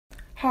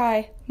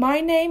Hi,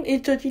 my name is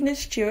Georgina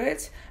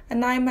Stewart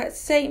and I'm at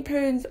St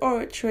Piran's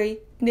Oratory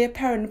near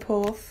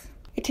Perranporth.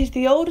 It is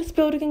the oldest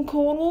building in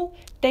Cornwall,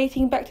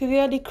 dating back to the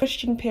early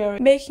Christian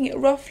period, making it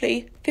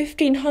roughly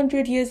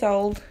 1500 years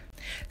old.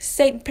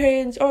 St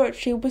Piran's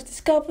Oratory was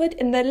discovered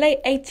in the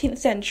late 18th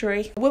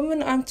century. The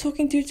woman I'm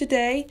talking to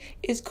today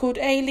is called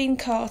Aileen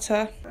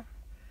Carter.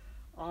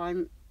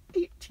 I'm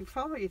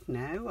 85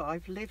 now.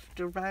 I've lived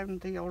around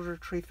the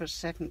oratory for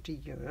 70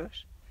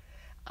 years.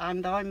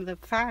 And I'm the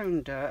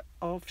founder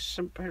of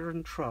St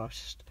Piran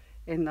Trust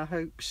in the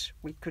hopes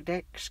we could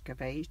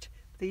excavate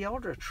the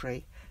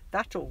oratory.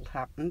 That all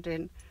happened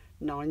in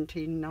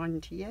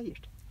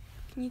 1998.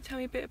 Can you tell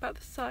me a bit about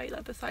the site,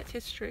 like the site's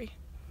history?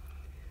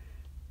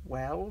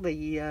 Well,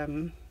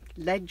 the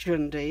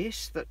legend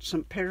is that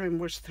St Piran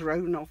was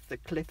thrown off the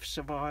cliffs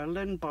of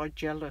Ireland by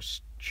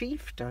jealous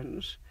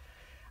chieftains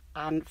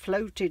and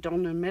floated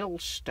on a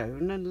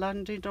millstone and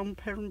landed on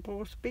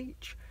Perranporth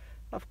Beach.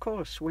 Of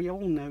course, we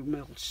all know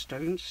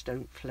millstones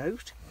don't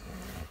float.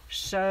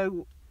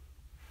 So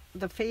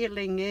the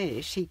feeling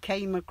is he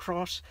came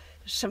across,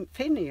 St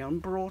Finian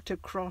brought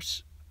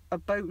across a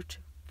boat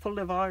full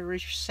of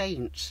Irish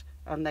saints,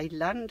 and they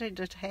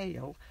landed at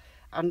Hale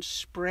and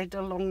spread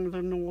along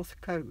the north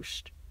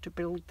coast to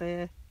build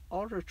their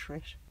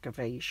oratory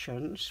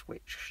excavations,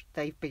 which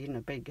they've been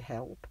a big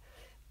help.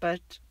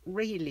 But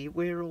really,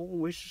 we're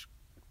always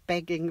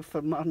begging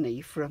for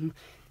money from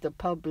the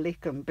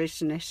public and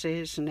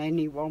businesses and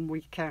anyone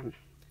we can.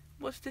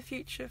 What's the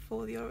future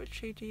for the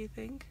oratory, do you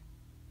think?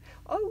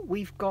 Oh,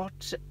 we've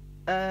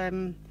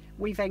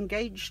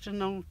engaged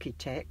an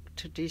architect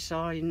to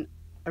design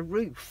a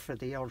roof for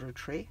the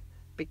oratory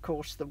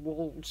because the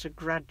walls are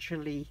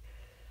gradually,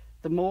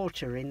 the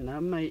mortar in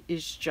them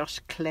is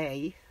just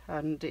clay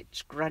and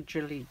it's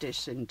gradually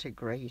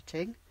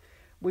disintegrating.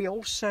 We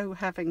also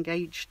have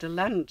engaged a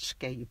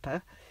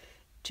landscaper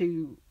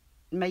to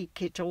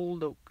make it all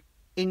look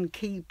in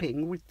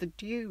keeping with the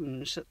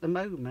dunes. At the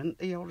moment,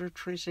 the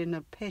oratory's in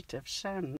a pit of sand.